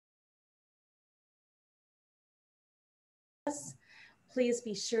please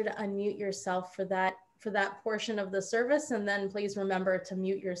be sure to unmute yourself for that portion of the service, and then please remember to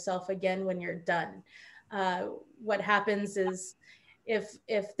mute yourself again when you're done. Uh, what happens is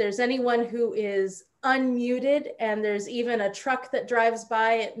if there's anyone who is unmuted and there's even a truck that drives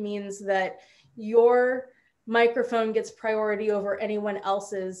by, it means that your microphone gets priority over anyone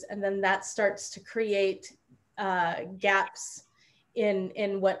else's, and then that starts to create gaps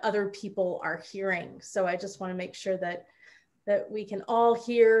in what other people are hearing. So I just want to make sure that we can all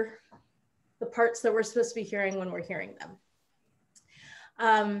hear the parts that we're supposed to be hearing when we're hearing them.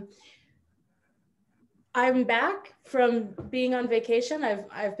 I'm back from being on vacation.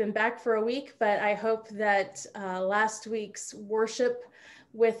 I've been back for a week, but I hope that last week's worship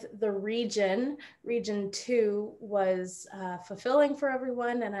with the region 2, was fulfilling for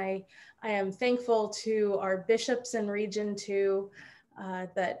everyone. And I am thankful to our bishops in Region 2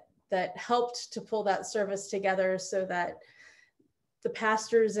 that helped to pull that service together, so that the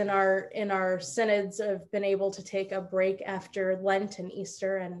pastors in our synods have been able to take a break after Lent and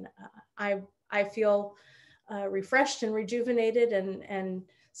Easter. And I feel refreshed and rejuvenated, and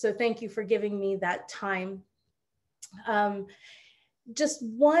so thank you for giving me that time. Just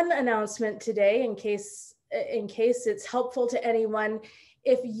one announcement today, in case it's helpful to anyone.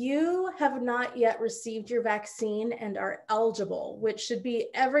 If you have not yet received your vaccine and are eligible, which should be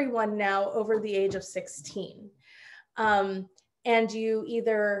everyone now over the age of 16, and you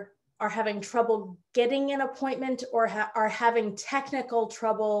either are having trouble getting an appointment or are having technical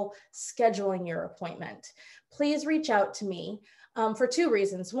trouble scheduling your appointment, please reach out to me for 2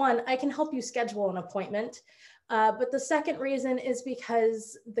 reasons. One, I can help you schedule an appointment. But the second reason is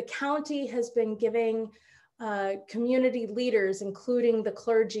because the county has been giving community leaders, including the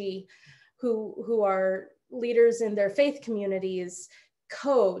clergy who are leaders in their faith communities,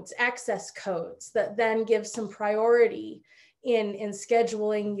 codes, access codes that then give some priority in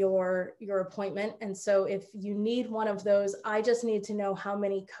scheduling your appointment. And so if you need one of those, I just need to know how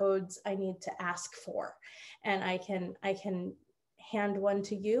many codes I need to ask for. And I can hand one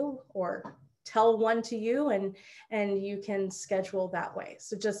to you or tell one to you, and you can schedule that way.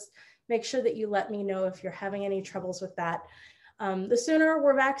 So just make sure that you let me know if you're having any troubles with that. The sooner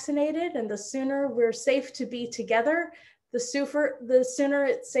we're vaccinated and the sooner we're safe to be together, the sooner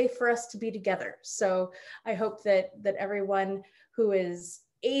it's safe for us to be together. So I hope that everyone who is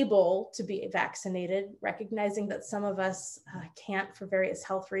able to be vaccinated, recognizing that some of us can't for various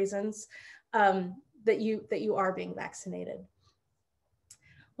health reasons, that you are being vaccinated.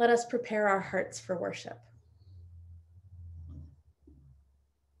 Let us prepare our hearts for worship.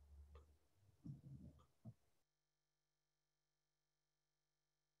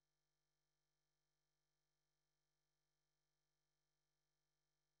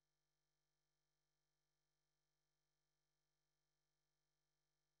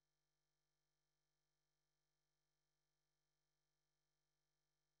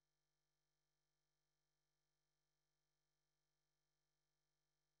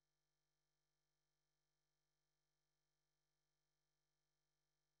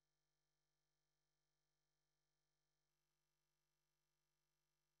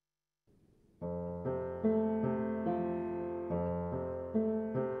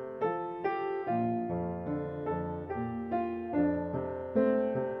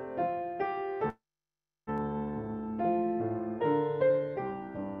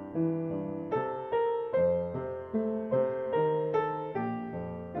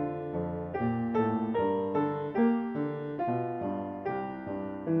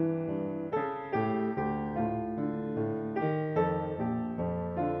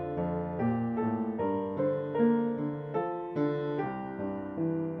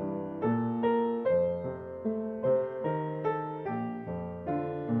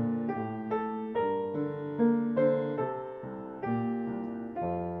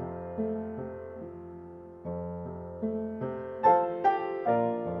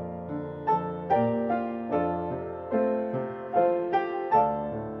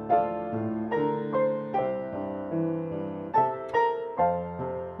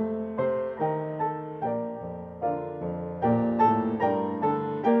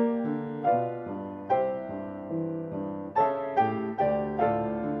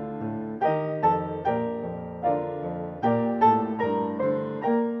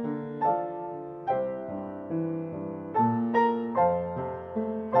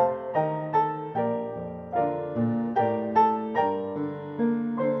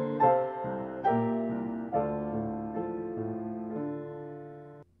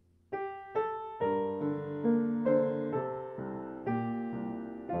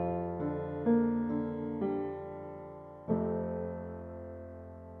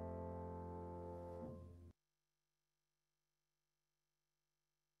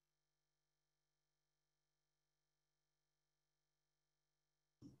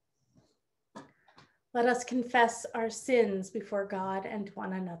 Let us confess our sins before God and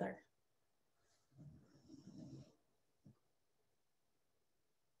one another.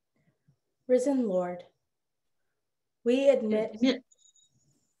 Risen Lord, we admit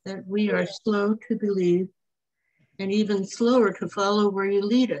that we are slow to believe and even slower to follow where you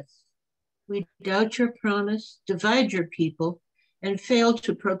lead us. We doubt your promise, divide your people, and fail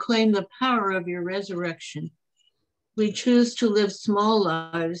to proclaim the power of your resurrection. We choose to live small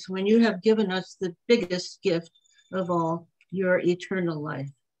lives when you have given us the biggest gift of all, your eternal life.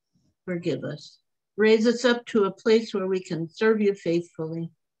 Forgive us. Raise us up to a place where we can serve you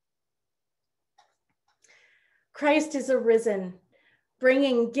faithfully. Christ is arisen,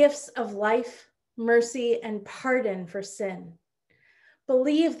 bringing gifts of life, mercy, and pardon for sin.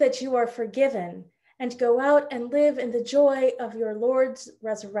 Believe that you are forgiven and go out and live in the joy of your Lord's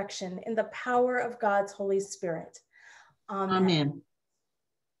resurrection in the power of God's Holy Spirit. Amen. Amen.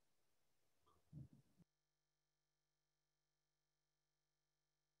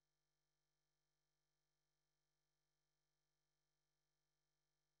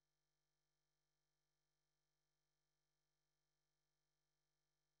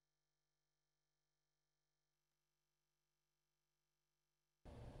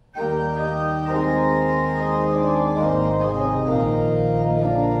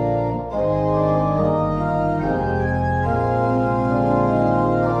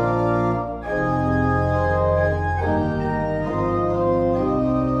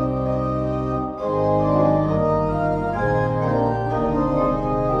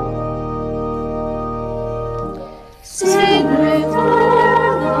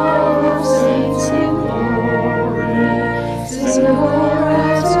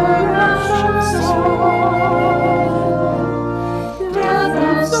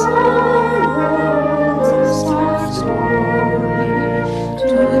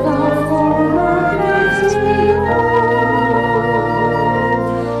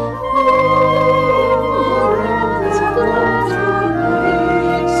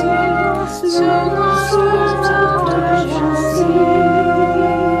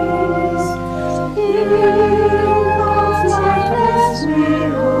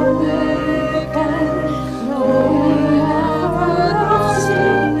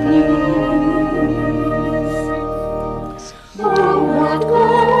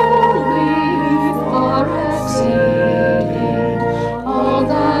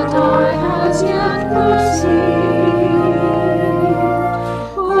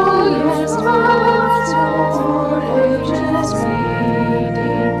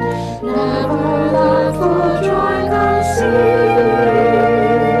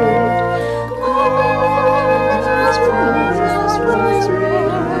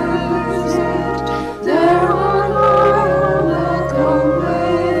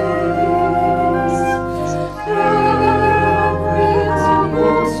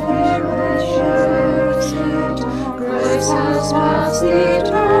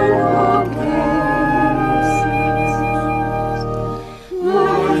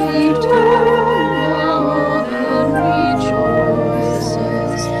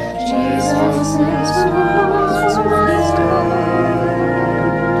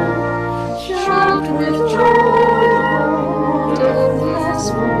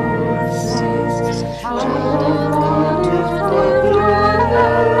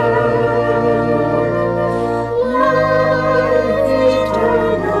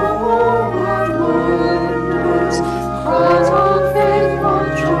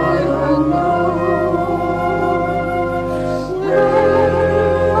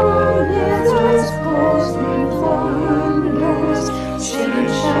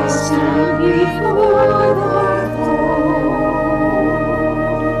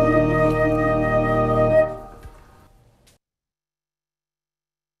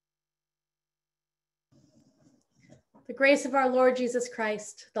 The grace of our Lord Jesus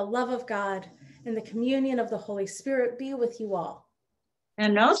Christ, the love of God, and the communion of the Holy Spirit be with you all.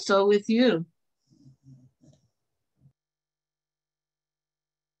 And also with you.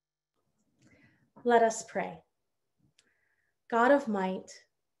 Let us pray. God of might,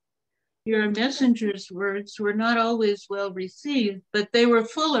 your messenger's words were not always well received, but they were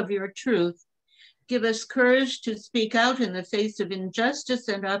full of your truth. Give us courage to speak out in the face of injustice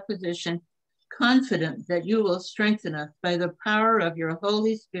and opposition, confident that you will strengthen us by the power of your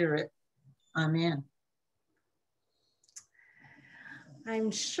Holy Spirit. Amen.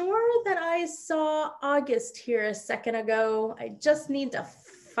 I'm sure that I saw August here a second ago. I just need to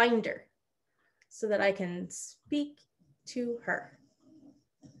find her so that I can speak to her.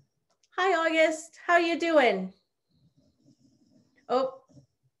 Hi, August. How you doing? Oh,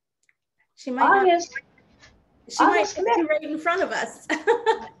 She might not. August. She might be right in front of us.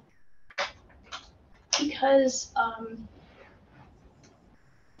 Because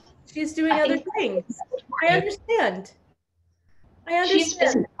she's doing other things. I understand. She's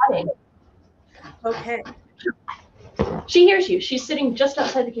busy cutting. Okay. She hears you. She's sitting just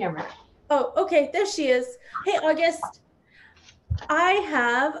outside the camera. Oh, okay. There she is. Hey, August. I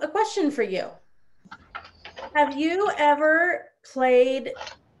have a question for you. Have you ever played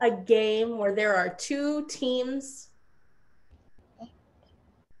a game where there are two teams?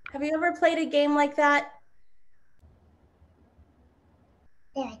 Have you ever played a game like that?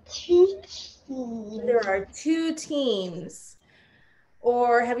 There are two teams. There are two teams.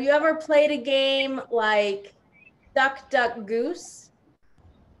 Or have you ever played a game like Duck, Duck, Goose?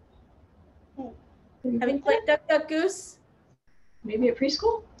 Have you played Duck, Duck, Goose? Maybe at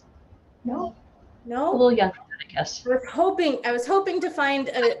preschool? No. No? A little younger, I guess. I was hoping to find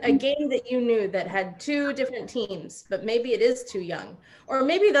a game that you knew that had two different teams, but maybe it is too young. Or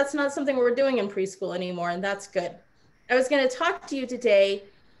maybe that's not something we're doing in preschool anymore, and that's good. I was going to talk to you today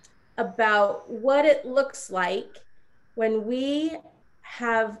about what it looks like when we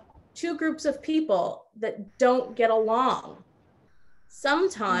have two groups of people that don't get along.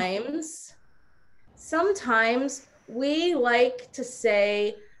 Sometimes we like to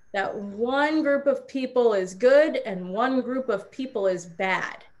say that one group of people is good and one group of people is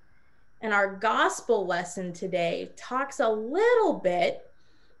bad. And our gospel lesson today talks a little bit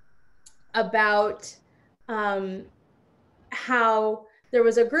about how there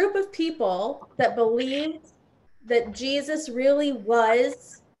was a group of people that believed that Jesus really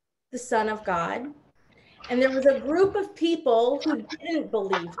was the Son of God. And there was a group of people who didn't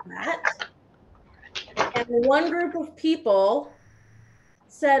believe that. And one group of people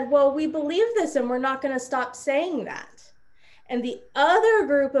said, well, we believe this and we're not going to stop saying that. And the other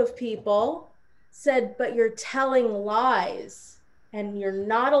group of people said, but you're telling lies and you're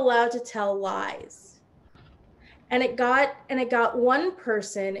not allowed to tell lies. And it got one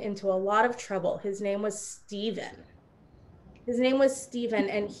person into a lot of trouble. His name was Stephen.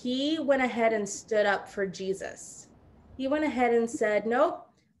 And he went ahead and stood up for Jesus. He went ahead and said, nope,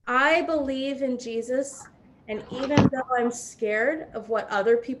 I believe in Jesus. And even though I'm scared of what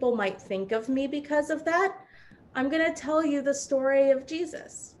other people might think of me because of that, I'm going to tell you the story of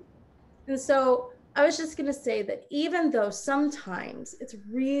Jesus. And so I was just going to say that even though sometimes it's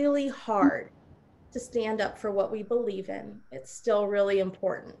really hard to stand up for what we believe in, it's still really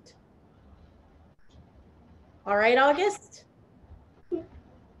important. All right, August?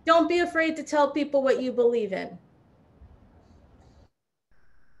 Don't be afraid to tell people what you believe in.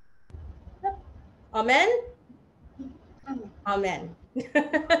 Amen? Amen.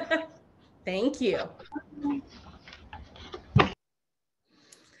 Thank you.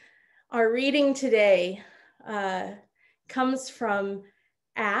 Our reading today comes from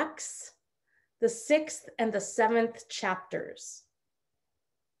Acts, the 6th and the 7th chapters.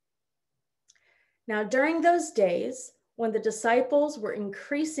 Now, during those days, when the disciples were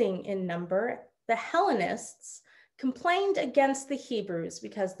increasing in number, the Hellenists complained against the Hebrews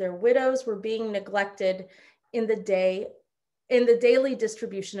because their widows were being neglected in the daily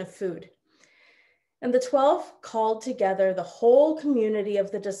distribution of food. And the 12 called together the whole community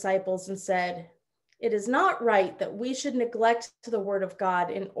of the disciples and said, it is not right that we should neglect the word of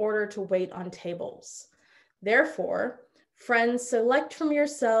God in order to wait on tables. Therefore, friends, select from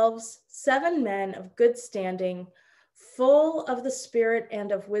yourselves 7 men of good standing, full of the Spirit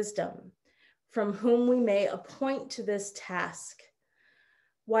and of wisdom, from whom we may appoint to this task,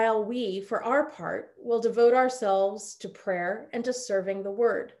 while we, for our part, will devote ourselves to prayer and to serving the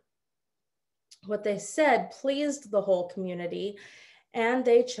word. What they said pleased the whole community, and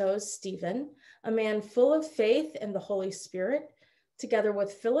they chose Stephen, a man full of faith and the Holy Spirit, together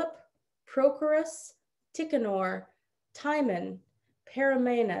with Philip, Prochorus, Nicanor, Timon,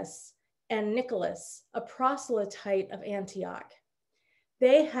 Paramenes, and Nicholas, a proselyte of Antioch.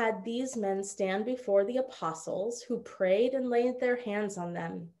 They had these men stand before the apostles, who prayed and laid their hands on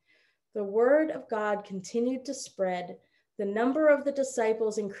them. The word of God continued to spread. The number of the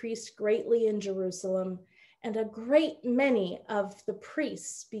disciples increased greatly in Jerusalem, and a great many of the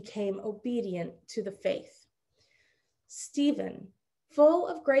priests became obedient to the faith. Stephen, full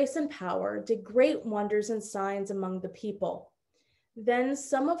of grace and power, did great wonders and signs among the people. Then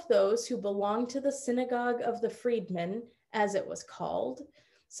some of those who belonged to the synagogue of the freedmen, as it was called,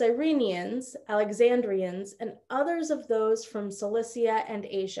 Cyrenians, Alexandrians, and others of those from Cilicia and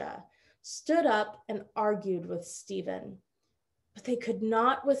Asia, stood up and argued with Stephen. But they could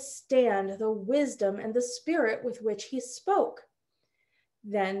not withstand the wisdom and the spirit with which he spoke.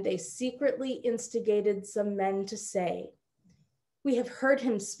 Then they secretly instigated some men to say, "We have heard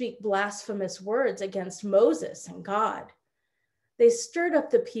him speak blasphemous words against Moses and God." They stirred up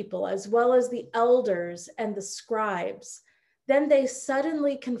the people as well as the elders and the scribes. Then they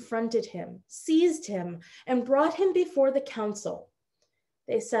suddenly confronted him, seized him, and brought him before the council.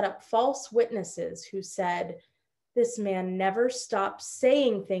 They set up false witnesses who said, "This man never stops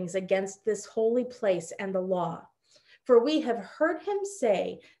saying things against this holy place and the law. For we have heard him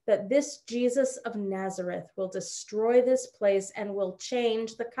say that this Jesus of Nazareth will destroy this place and will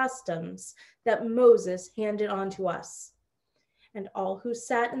change the customs that Moses handed on to us." And all who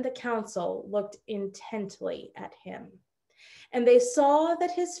sat in the council looked intently at him. And they saw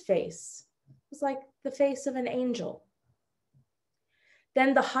that his face was like the face of an angel.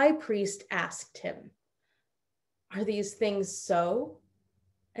 Then the high priest asked him, "Are these things so?"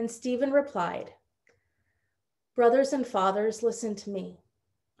 And Stephen replied, "Brothers and fathers, listen to me.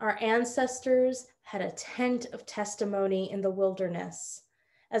 Our ancestors had a tent of testimony in the wilderness,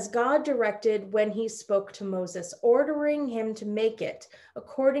 as God directed when he spoke to Moses, ordering him to make it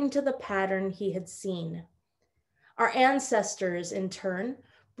according to the pattern he had seen. Our ancestors, in turn,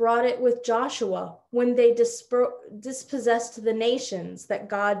 brought it with Joshua when they dispossessed the nations that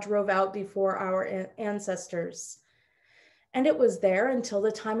God drove out before our ancestors. And it was there until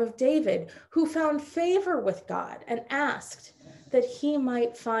the time of David, who found favor with God and asked that he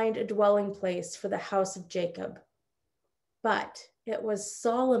might find a dwelling place for the house of Jacob. But it was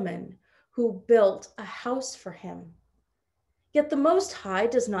Solomon who built a house for him. Yet the Most High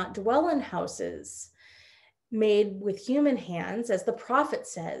does not dwell in houses made with human hands, as the prophet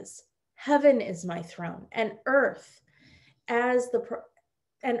says, "Heaven is my throne, and earth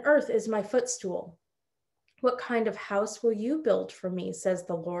is my footstool. What kind of house will you build for me, says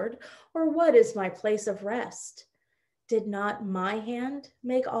the Lord, or what is my place of rest? Did not my hand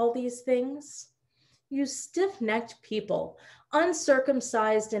make all these things? You stiff-necked people,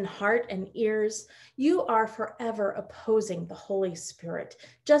 uncircumcised in heart and ears, you are forever opposing the Holy Spirit,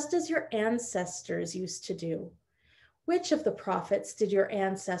 just as your ancestors used to do. Which of the prophets did your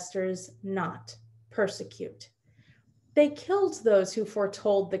ancestors not persecute? They killed those who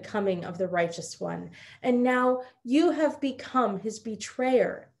foretold the coming of the righteous one, and now you have become his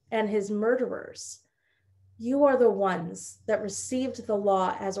betrayer and his murderers. You are the ones that received the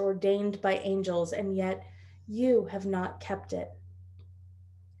law as ordained by angels, and yet you have not kept it."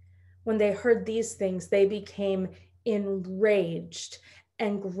 When they heard these things, they became enraged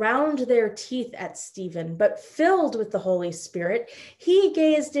and ground their teeth at Stephen. But filled with the Holy Spirit, he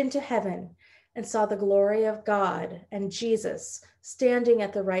gazed into heaven and saw the glory of God and Jesus standing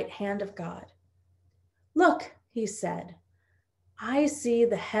at the right hand of God. "Look," he said, "I see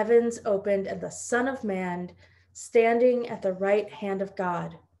the heavens opened and the Son of Man standing at the right hand of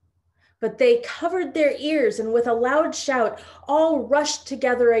God." But they covered their ears and with a loud shout, all rushed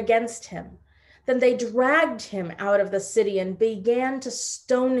together against him. Then they dragged him out of the city and began to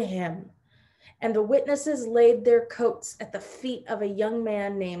stone him. And the witnesses laid their coats at the feet of a young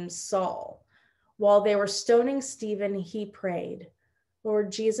man named Saul. While they were stoning Stephen, he prayed,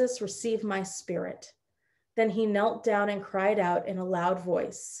 "Lord Jesus, receive my spirit." Then he knelt down and cried out in a loud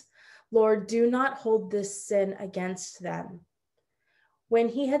voice, "Lord, do not hold this sin against them." When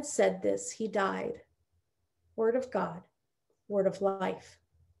he had said this, he died. Word of God, word of life.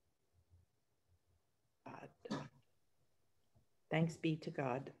 Thanks be to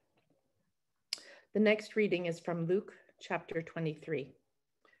God. The next reading is from Luke chapter 23.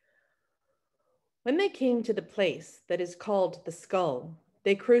 When they came to the place that is called the Skull,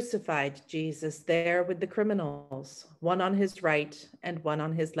 they crucified Jesus there with the criminals, one on his right and one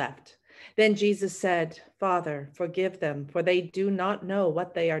on his left. Then Jesus said, "Father, forgive them, for they do not know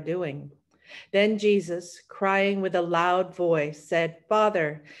what they are doing." Then Jesus, crying with a loud voice, said,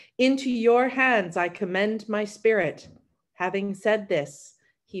 "Father, into your hands I commend my spirit." Having said this,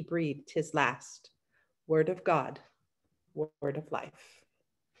 he breathed his last. Word of God, word of life.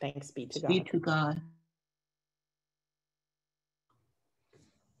 Thanks be to God. Be to God.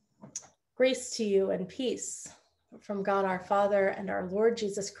 Grace to you and peace from God our Father and our Lord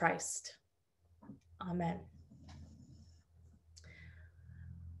Jesus Christ. Amen.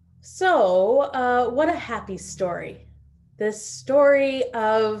 So, what a happy story. This story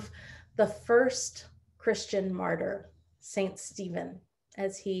of the first Christian martyr, Saint Stephen,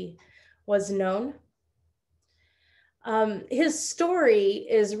 as he was known. His story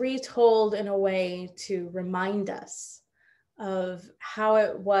is retold in a way to remind us of how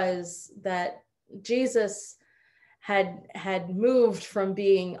it was that Jesus had moved from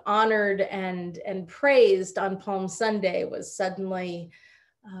being honored and praised on Palm Sunday, was suddenly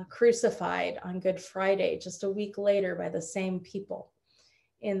crucified on Good Friday, just a week later, by the same people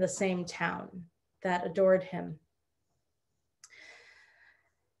in the same town that adored him.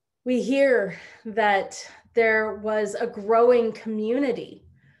 We hear that there was a growing community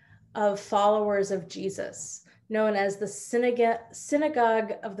of followers of Jesus, known as the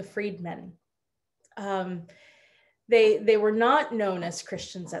Synagogue of the Freedmen. They were not known as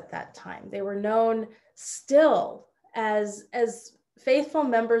Christians at that time. They were known still as faithful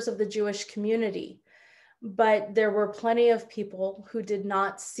members of the Jewish community, but there were plenty of people who did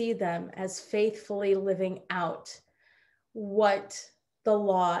not see them as faithfully living out what the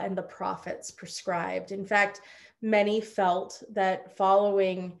law and the prophets prescribed. In fact, many felt that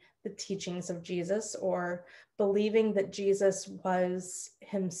following the teachings of Jesus, or believing that Jesus was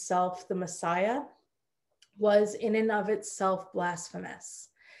himself the Messiah, was in and of itself blasphemous.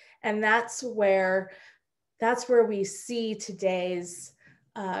 And that's where we see today's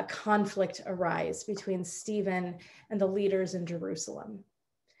conflict arise between Stephen and the leaders in Jerusalem.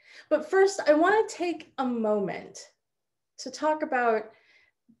 But first, I want to take a moment to talk about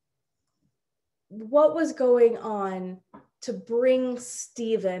what was going on to bring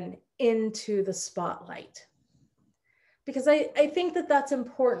Stephen into the spotlight. Because I think that that's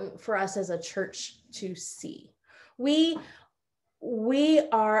important for us as a church to see. We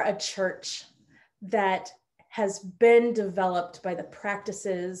are a church that has been developed by the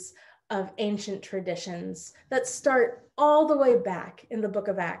practices of ancient traditions that start all the way back in the book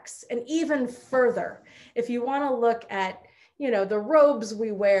of Acts, and even further. If you want to look at, the robes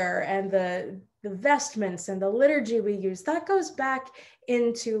we wear and the vestments and the liturgy we use, that goes back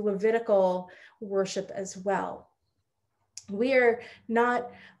into Levitical worship as well. We are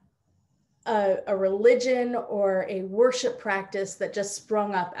not a religion or a worship practice that just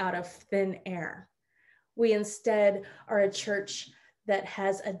sprung up out of thin air. We instead are a church that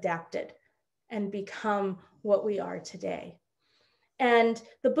has adapted and become what we are today. And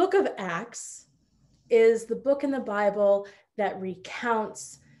the book of Acts is the book in the Bible that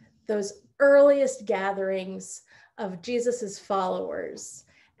recounts those earliest gatherings of Jesus's followers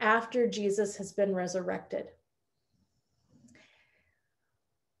after Jesus has been resurrected.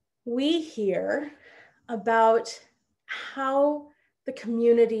 We hear about how the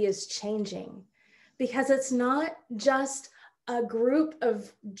community is changing, because it's not just a group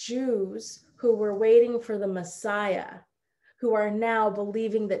of Jews who were waiting for the Messiah, who are now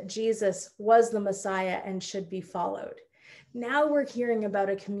believing that Jesus was the Messiah and should be followed. Now we're hearing about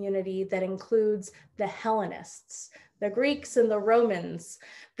a community that includes the Hellenists, the Greeks and the Romans,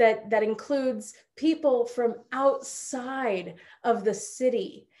 that includes people from outside of the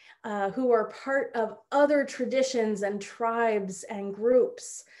city, who are part of other traditions and tribes and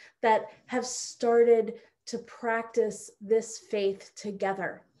groups that have started to practice this faith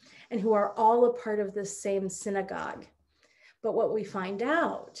together, and who are all a part of this same synagogue. But what we find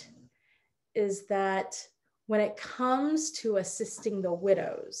out is that when it comes to assisting the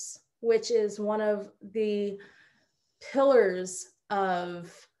widows, which is one of the pillars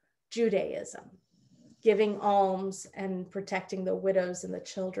of Judaism, giving alms and protecting the widows and the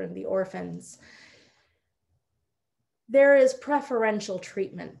children, the orphans, there is preferential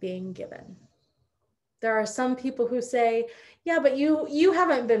treatment being given. There are some people who say, yeah, but you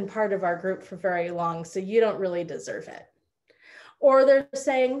haven't been part of our group for very long, so you don't really deserve it. Or they're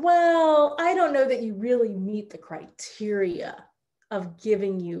saying, well, I don't know that you really meet the criteria of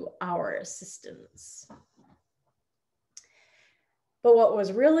giving you our assistance. But what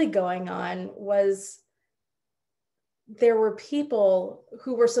was really going on was there were people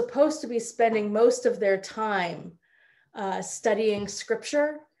who were supposed to be spending most of their time studying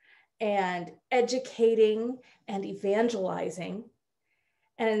scripture and educating and evangelizing.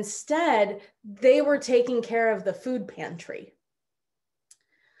 And instead, they were taking care of the food pantry.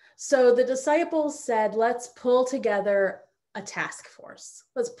 So the disciples said, let's pull together a task force.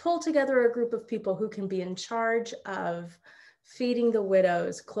 Let's pull together a group of people who can be in charge of feeding the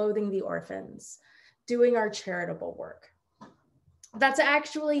widows, clothing the orphans, doing our charitable work. That's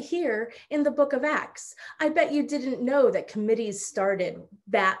actually here in the book of Acts. I bet you didn't know that committees started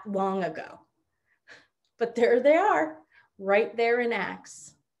that long ago. But there they are, right there in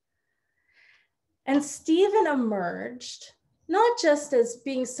Acts. And Stephen emerged not just as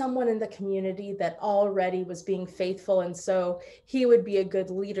being someone in the community that already was being faithful, and so he would be a good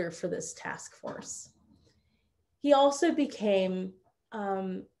leader for this task force. He also became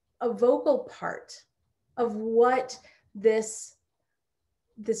a vocal part of what this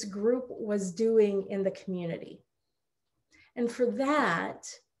group was doing in the community. And for that,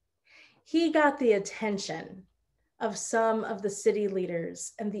 he got the attention of some of the city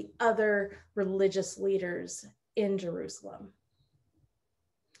leaders and the other religious leaders in Jerusalem.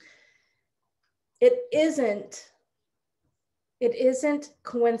 It isn't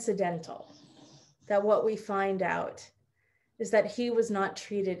coincidental that what we find out is that he was not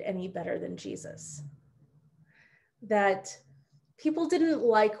treated any better than Jesus. That people didn't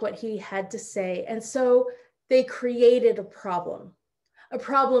like what he had to say, and so they created a problem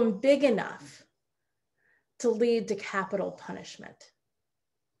big enough to lead to capital punishment.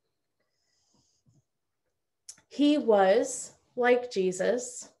 He was, like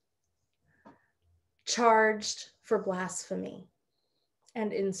Jesus, charged for blasphemy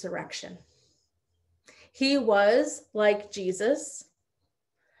and insurrection. He was, like Jesus,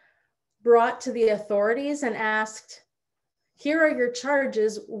 brought to the authorities and asked, "Here are your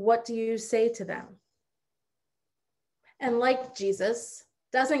charges, what do you say to them?" And like Jesus,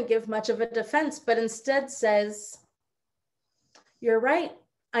 doesn't give much of a defense, but instead says, "You're right,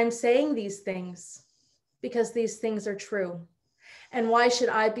 I'm saying these things because these things are true. And why should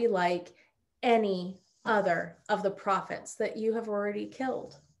I be like any other of the prophets that you have already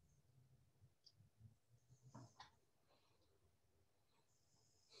killed?"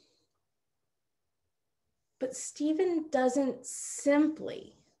 But Stephen doesn't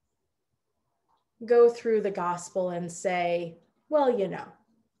simply go through the gospel and say, "Well, you know,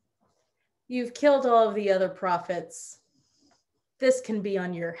 you've killed all of the other prophets. This can be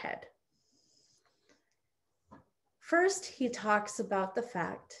on your head." First, he talks about the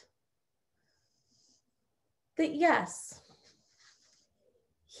fact that yes,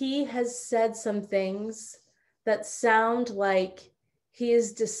 he has said some things that sound like he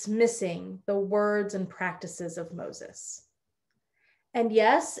is dismissing the words and practices of Moses. And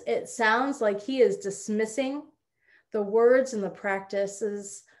yes, it sounds like he is dismissing the words and the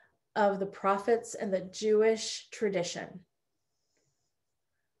practices of the prophets and the Jewish tradition.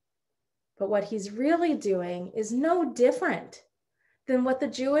 But what he's really doing is no different than what the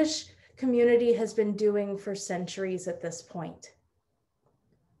Jewish community has been doing for centuries at this point.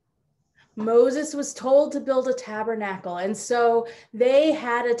 Moses was told to build a tabernacle, and so they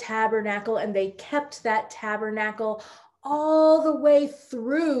had a tabernacle and they kept that tabernacle all the way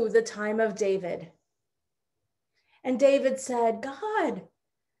through the time of David. And David said, "God,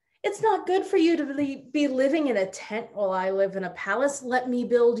 it's not good for you to be living in a tent while I live in a palace. Let me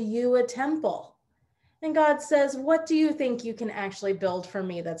build you a temple." And God says, "What do you think you can actually build for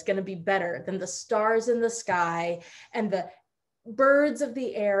me that's going to be better than the stars in the sky and the birds of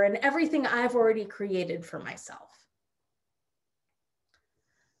the air and everything I've already created for myself?"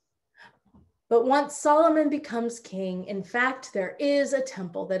 But once Solomon becomes king, in fact, there is a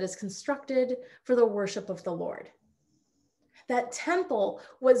temple that is constructed for the worship of the Lord. That temple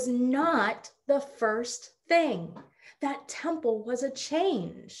was not the first thing. That temple was a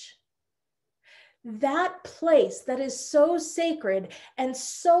change. That place that is so sacred and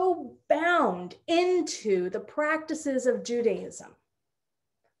so bound into the practices of Judaism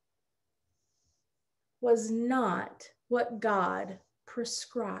was not what God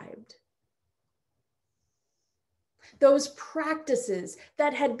prescribed. Those practices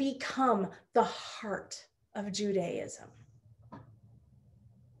that had become the heart of Judaism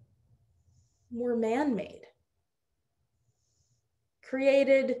were man-made,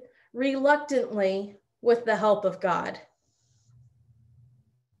 created reluctantly with the help of God.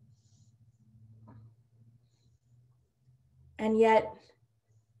 And yet,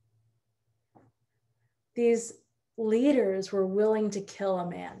 these leaders were willing to kill a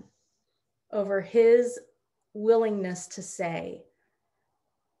man over his willingness to say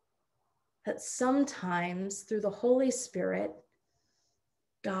that sometimes through the Holy Spirit,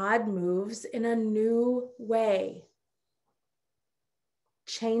 God moves in a new way.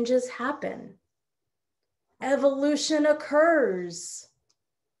 Changes happen. Evolution occurs.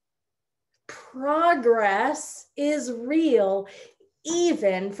 Progress is real,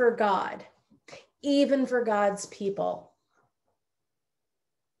 even for God, even for God's people.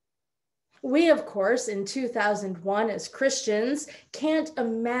 We, of course, in 2001 as Christians, can't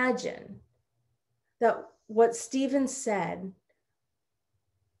imagine that what Stephen said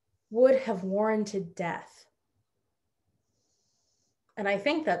would have warranted death. And I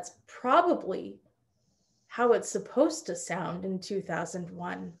think that's probably how it's supposed to sound in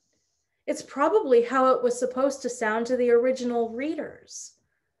 2001. It's probably how it was supposed to sound to the original readers.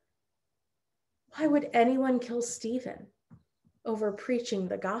 Why would anyone kill Stephen over preaching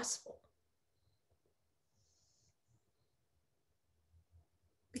the gospel?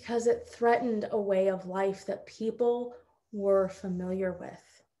 Because it threatened a way of life that people were familiar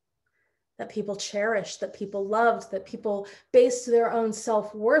with, that people cherished, that people loved, that people based their own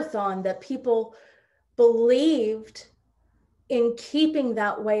self-worth on, that people believed in keeping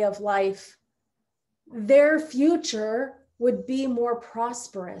that way of life, their future would be more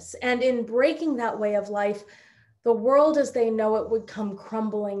prosperous. And in breaking that way of life, the world as they know it would come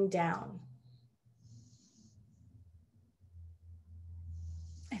crumbling down.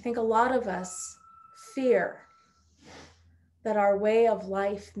 I think a lot of us fear that our way of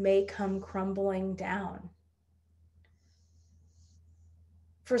life may come crumbling down.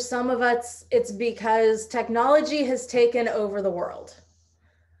 For some of us, it's because technology has taken over the world.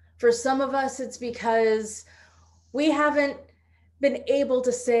 For some of us, it's because we haven't been able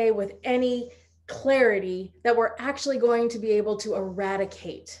to say with any clarity that we're actually going to be able to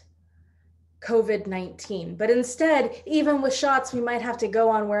eradicate COVID-19. But instead, even with shots, we might have to go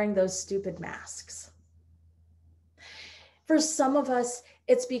on wearing those stupid masks. For some of us,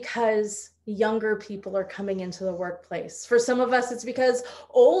 it's because younger people are coming into the workplace. For some of us, it's because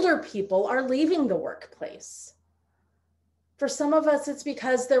older people are leaving the workplace. For some of us, it's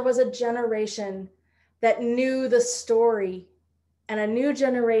because there was a generation that knew the story, and a new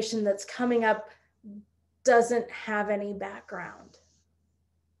generation that's coming up doesn't have any background.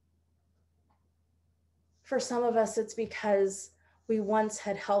 For some of us, it's because we once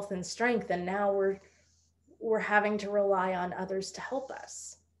had health and strength, and now we're having to rely on others to help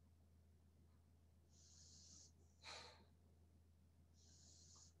us.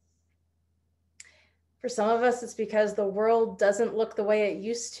 For some of us, it's because the world doesn't look the way it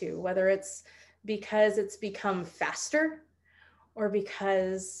used to, whether it's because it's become faster or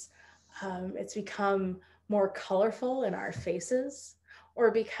because it's become more colorful in our faces, or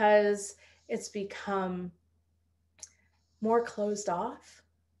because it's become more closed off.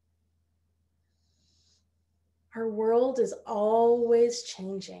 Our world is always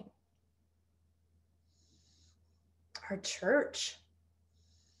changing. Our church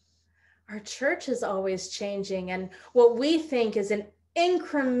is always changing, and what we think is an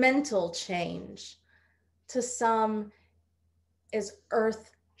incremental change to some is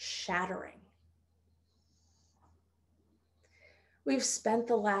earth-shattering. We've spent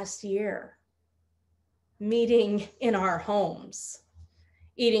the last year meeting in our homes,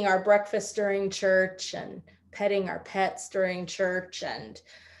 eating our breakfast during church and petting our pets during church, and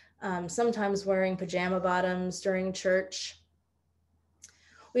sometimes wearing pajama bottoms during church.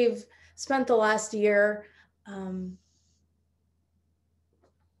 We've spent the last year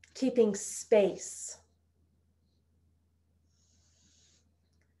keeping space.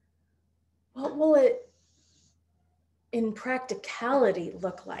 What will it in practicality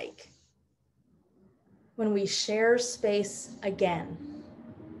look like when we share space again?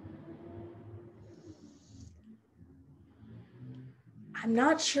 I'm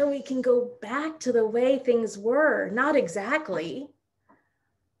not sure we can go back to the way things were, not exactly.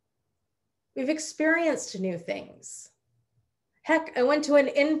 We've experienced new things. Heck, I went to an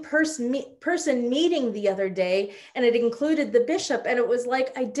in-person meeting the other day, and it included the bishop, and it was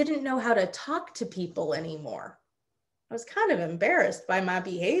like I didn't know how to talk to people anymore. I was kind of embarrassed by my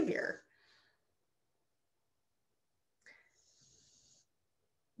behavior.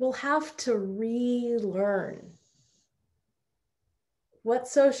 We'll have to relearn what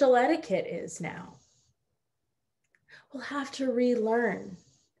social etiquette is now. We'll have to relearn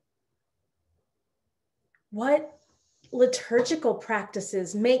what liturgical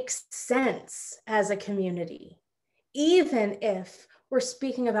practices make sense as a community, even if we're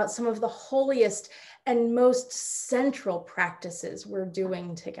speaking about some of the holiest and most central practices we're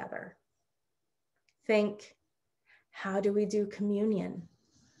doing together. Think, how do we do communion?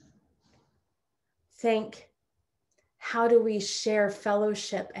 Think, how do we share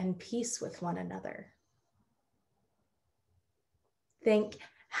fellowship and peace with one another? Think,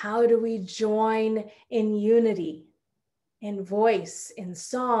 how do we join in unity, in voice, in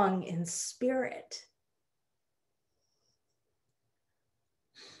song, in spirit?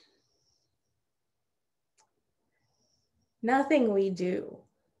 Nothing we do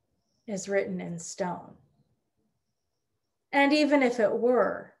is written in stone. And even if it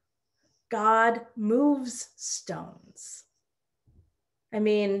were, God moves stones. I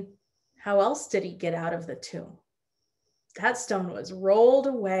mean, how else did he get out of the tomb? That stone was rolled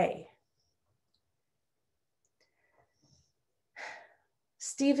away.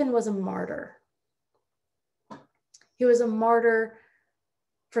 Stephen was a martyr. He was a martyr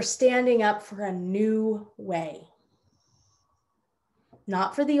for standing up for a new way.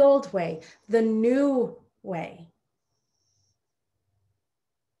 Not for the old way, the new way.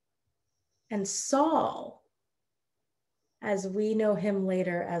 And Saul as we know him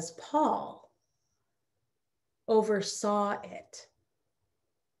later as Paul, oversaw it.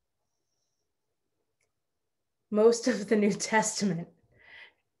 Most of the New Testament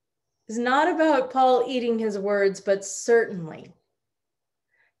is not about Paul eating his words, but certainly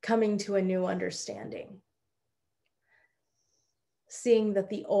coming to a new understanding, seeing that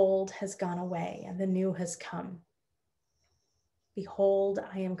the old has gone away and the new has come. Behold,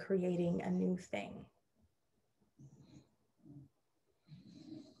 I am creating a new thing.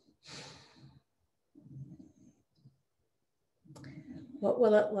 What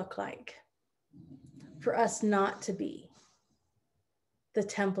will it look like for us not to be the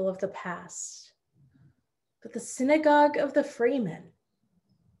temple of the past, but the synagogue of the freemen,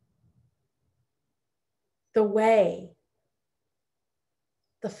 the way,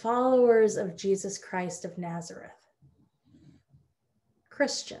 the followers of Jesus Christ of Nazareth,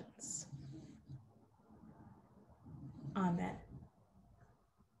 Christians? Amen.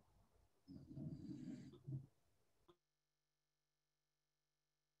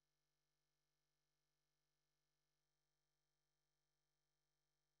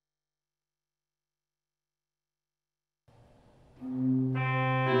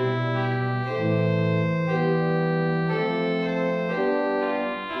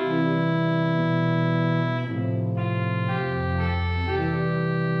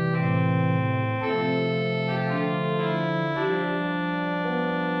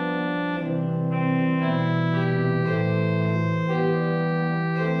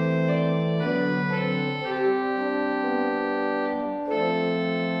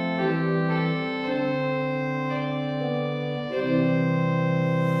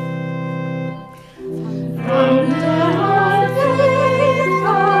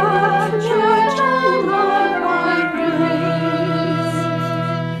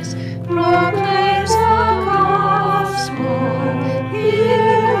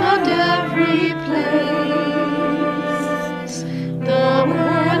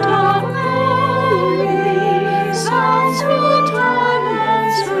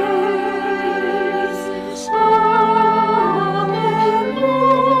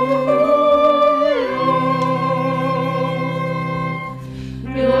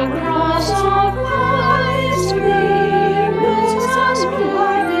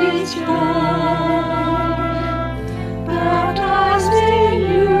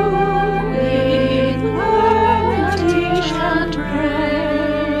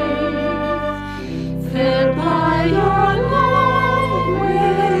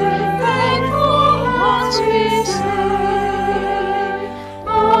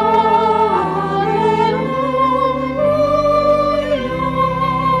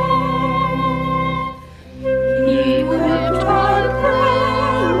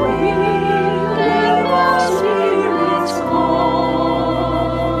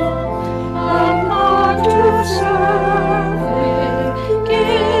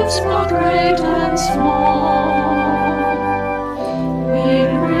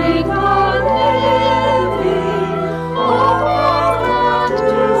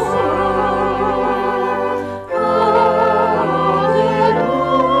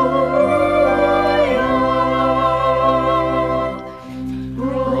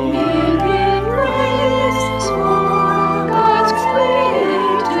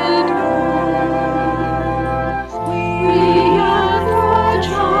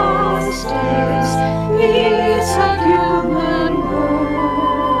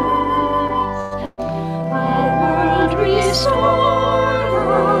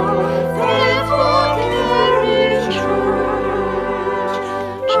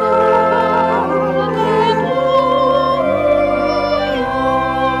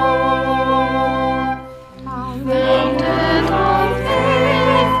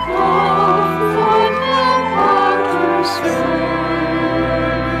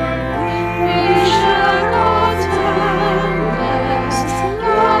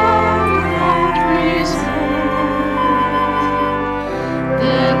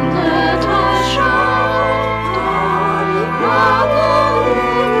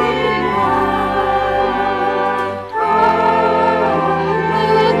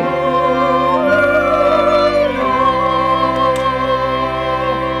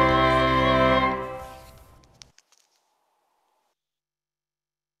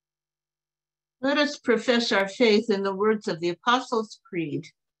 Let us profess our faith in the words of the Apostles' Creed.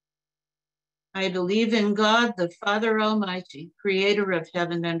 I believe in God, the Father Almighty, creator of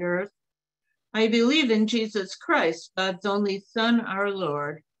heaven and earth. I believe in Jesus Christ, God's only Son, our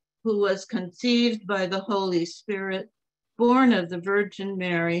Lord, who was conceived by the Holy Spirit, born of the Virgin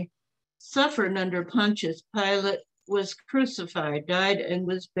Mary, suffered under Pontius Pilate, was crucified, died, and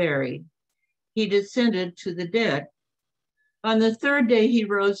was buried. He descended to the dead. On the third day, he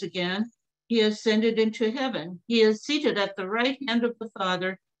rose again. He ascended into heaven. He is seated at the right hand of the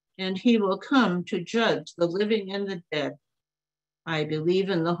Father, and he will come to judge the living and the dead. I believe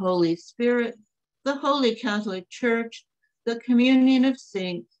in the Holy Spirit, the Holy Catholic Church, the communion of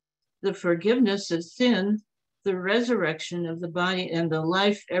saints, the forgiveness of sins, the resurrection of the body, and the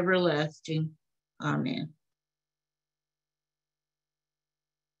life everlasting. Amen.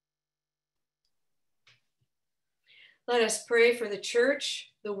 Let us pray for the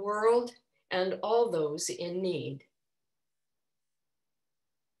church, the world, and all those in need.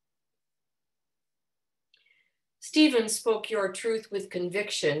 Stephen spoke your truth with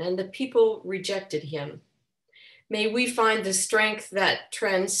conviction, and the people rejected him. May we find the strength that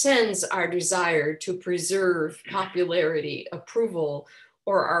transcends our desire to preserve popularity, approval,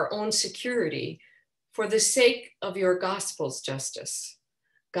 or our own security for the sake of your gospel's justice.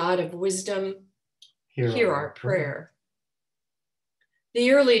 God of wisdom, hear our prayer.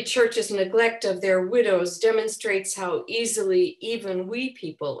 The early church's neglect of their widows demonstrates how easily even we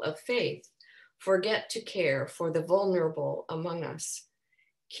people of faith forget to care for the vulnerable among us.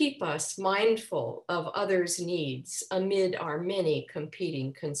 Keep us mindful of others' needs amid our many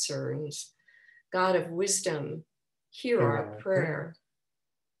competing concerns. God of wisdom, hear our prayer.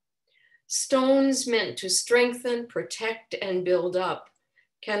 Stones meant to strengthen, protect, and build up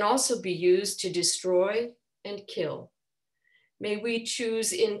can also be used to destroy and kill. May we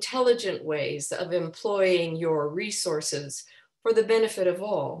choose intelligent ways of employing your resources for the benefit of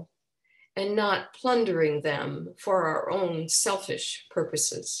all, and not plundering them for our own selfish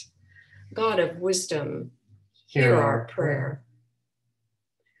purposes. God of wisdom, hear our prayer.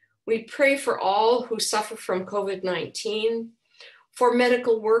 We pray for all who suffer from COVID-19, for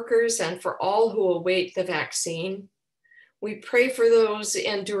medical workers, and for all who await the vaccine. We pray for those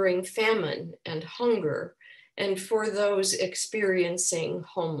enduring famine and hunger, and for those experiencing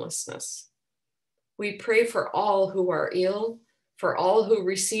homelessness. We pray for all who are ill, for all who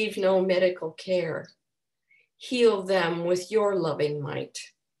receive no medical care. Heal them with your loving might.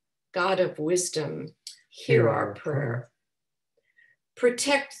 God of wisdom, hear our prayer.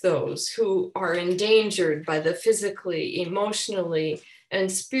 Protect those who are endangered by the physically, emotionally,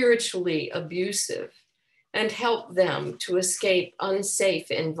 and spiritually abusive, and help them to escape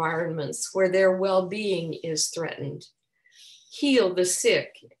unsafe environments where their well-being is threatened. Heal the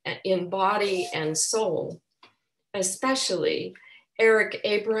sick in body and soul, especially Eric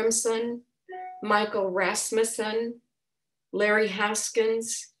Abramson, Michael Rasmussen, Larry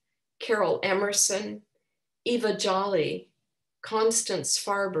Haskins, Carol Emerson, Eva Jolly, Constance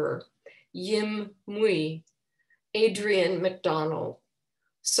Farber, Yim Mui, Adrian McDonald,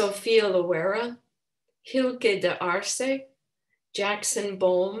 Sophia Loera, Hilke de Arce, Jackson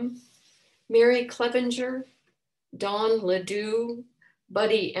Bohm, Mary Clevenger, Dawn Ledoux,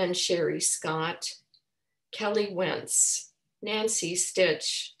 Buddy and Sherry Scott, Kelly Wentz, Nancy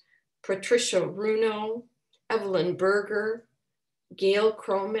Stitch, Patricia Runo, Evelyn Berger, Gail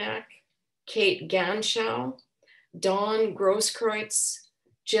Cromack, Kate Ganschow, Dawn Grosskreutz,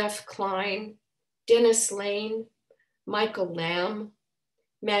 Jeff Klein, Dennis Lane, Michael Lamb,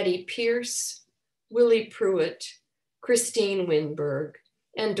 Maddie Pierce, Willie Pruitt, Christine Winberg,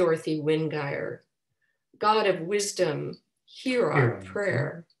 and Dorothy Wingeier. God of wisdom, hear our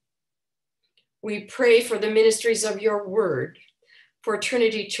prayer. We pray for the ministries of your word, for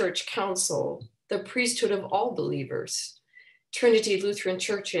Trinity Church Council, the priesthood of all believers, Trinity Lutheran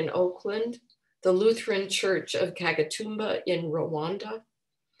Church in Oakland, the Lutheran Church of Kagatumba in Rwanda,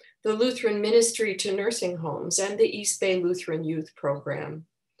 the Lutheran Ministry to Nursing Homes, and the East Bay Lutheran Youth Program.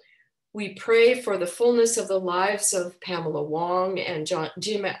 We pray for the fullness of the lives of Pamela Wong and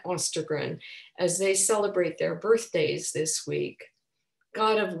Jim Ostergren as they celebrate their birthdays this week.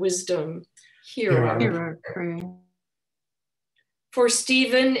 God of wisdom, hear our prayer. For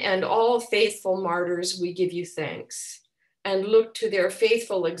Stephen and all faithful martyrs, we give you thanks and look to their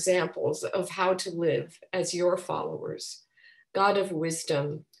faithful examples of how to live as your followers. God of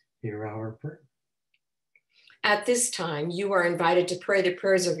wisdom, hear our prayer. At this time, you are invited to pray the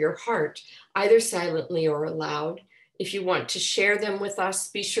prayers of your heart, either silently or aloud. If you want to share them with us,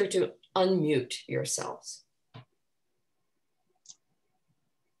 be sure to unmute yourselves.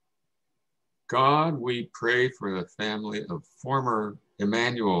 God, we pray for the family of former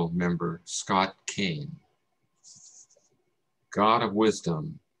Emmanuel member Scott Kane. God of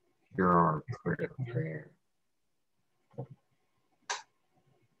wisdom, hear our prayer.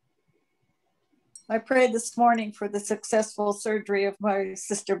 I prayed this morning for the successful surgery of my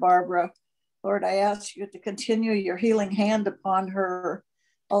sister Barbara. Lord, I ask you to continue your healing hand upon her.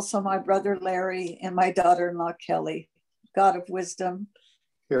 Also my brother Larry and my daughter-in-law Kelly. God of wisdom,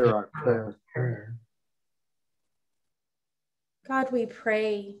 hear our prayer. God, we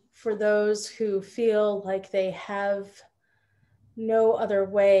pray for those who feel like they have no other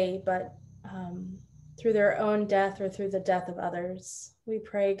way but through their own death or through the death of others. We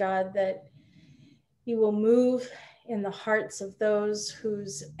pray, God, that you will move in the hearts of those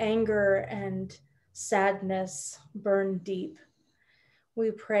whose anger and sadness burn deep. We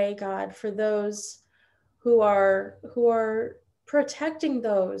pray, God, for those who are protecting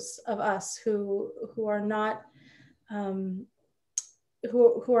those of us who are not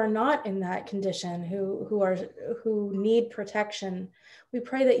who are not in that condition, who need protection. We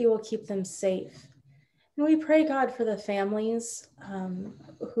pray that you will keep them safe. And we pray, God, for the families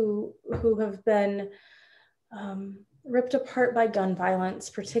who have been ripped apart by gun violence,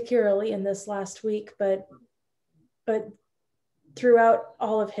 particularly in this last week, but throughout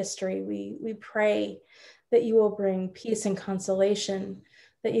all of history. We pray that you will bring peace and consolation,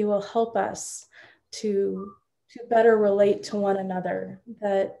 that you will help us to better relate to one another,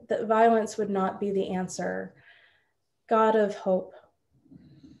 that violence would not be the answer. God of hope,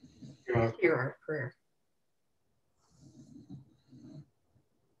 hear our prayer.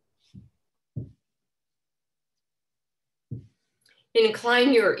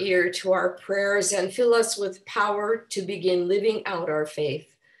 Incline your ear to our prayers and fill us with power to begin living out our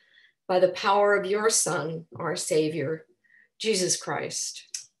faith by the power of your Son, our Savior, Jesus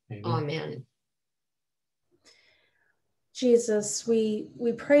Christ. Amen. Jesus, we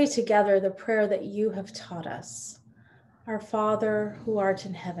pray together the prayer that you have taught us. Our Father, who art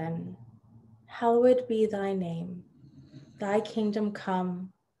in heaven, hallowed be thy name. Thy kingdom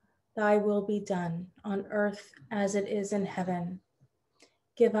come, thy will be done on earth as it is in heaven.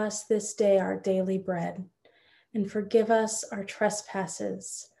 Give us this day our daily bread, and forgive us our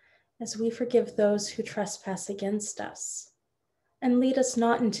trespasses, as we forgive those who trespass against us. And lead us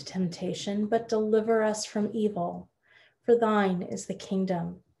not into temptation, but deliver us from evil. For thine is the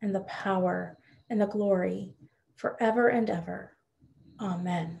kingdom, and the power, and the glory, forever and ever.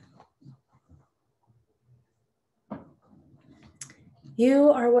 Amen. You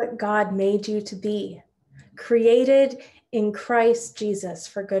are what God made you to be, created in Christ Jesus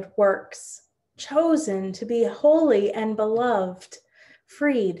for good works, chosen to be holy and beloved,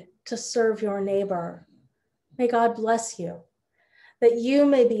 freed to serve your neighbor. May God bless you, that you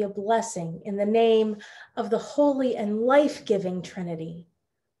may be a blessing in the name of the holy and life-giving Trinity.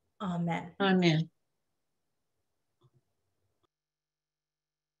 Amen. Amen.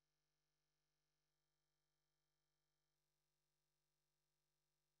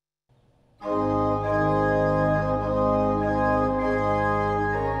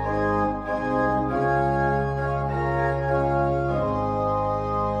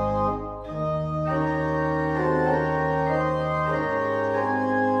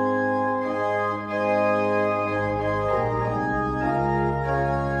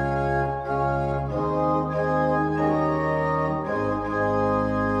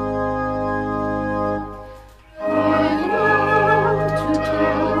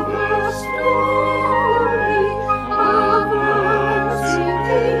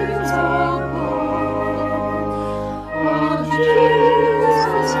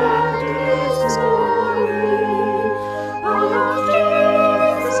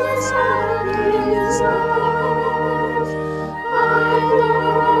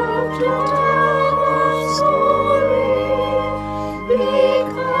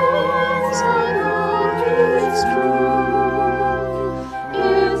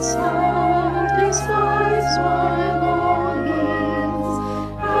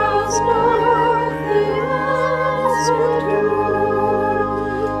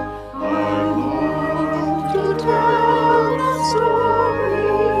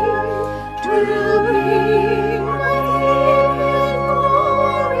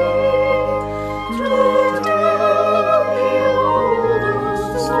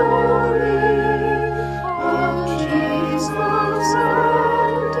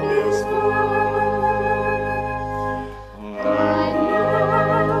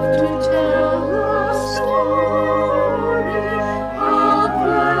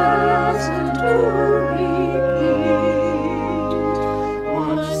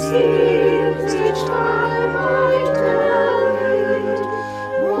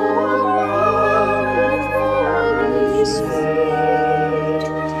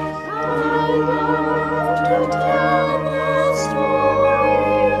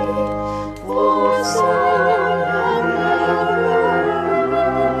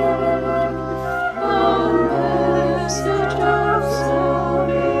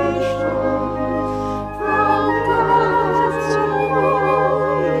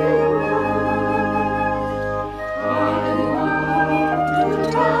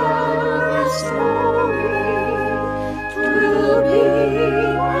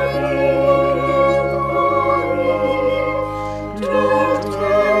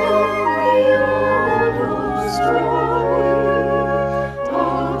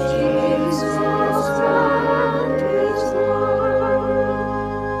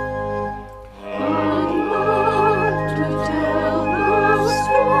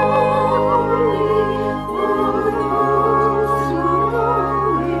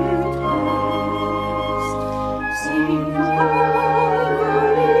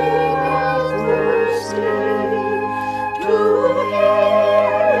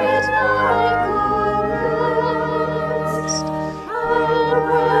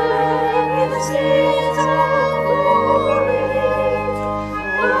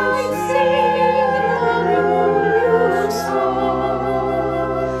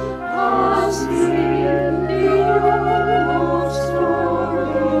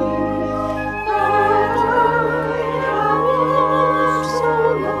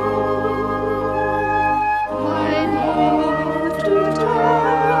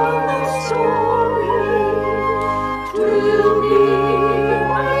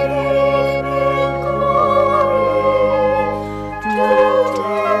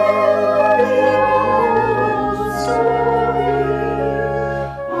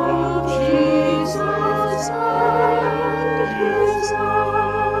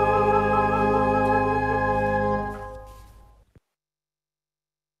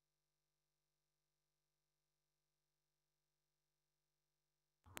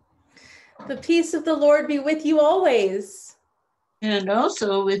 The peace of the Lord be with you always. And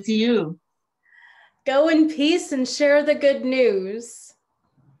also with you. Go in peace and share the good news.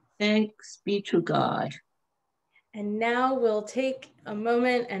 Thanks be to God. And now we'll take a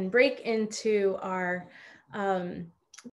moment and break into our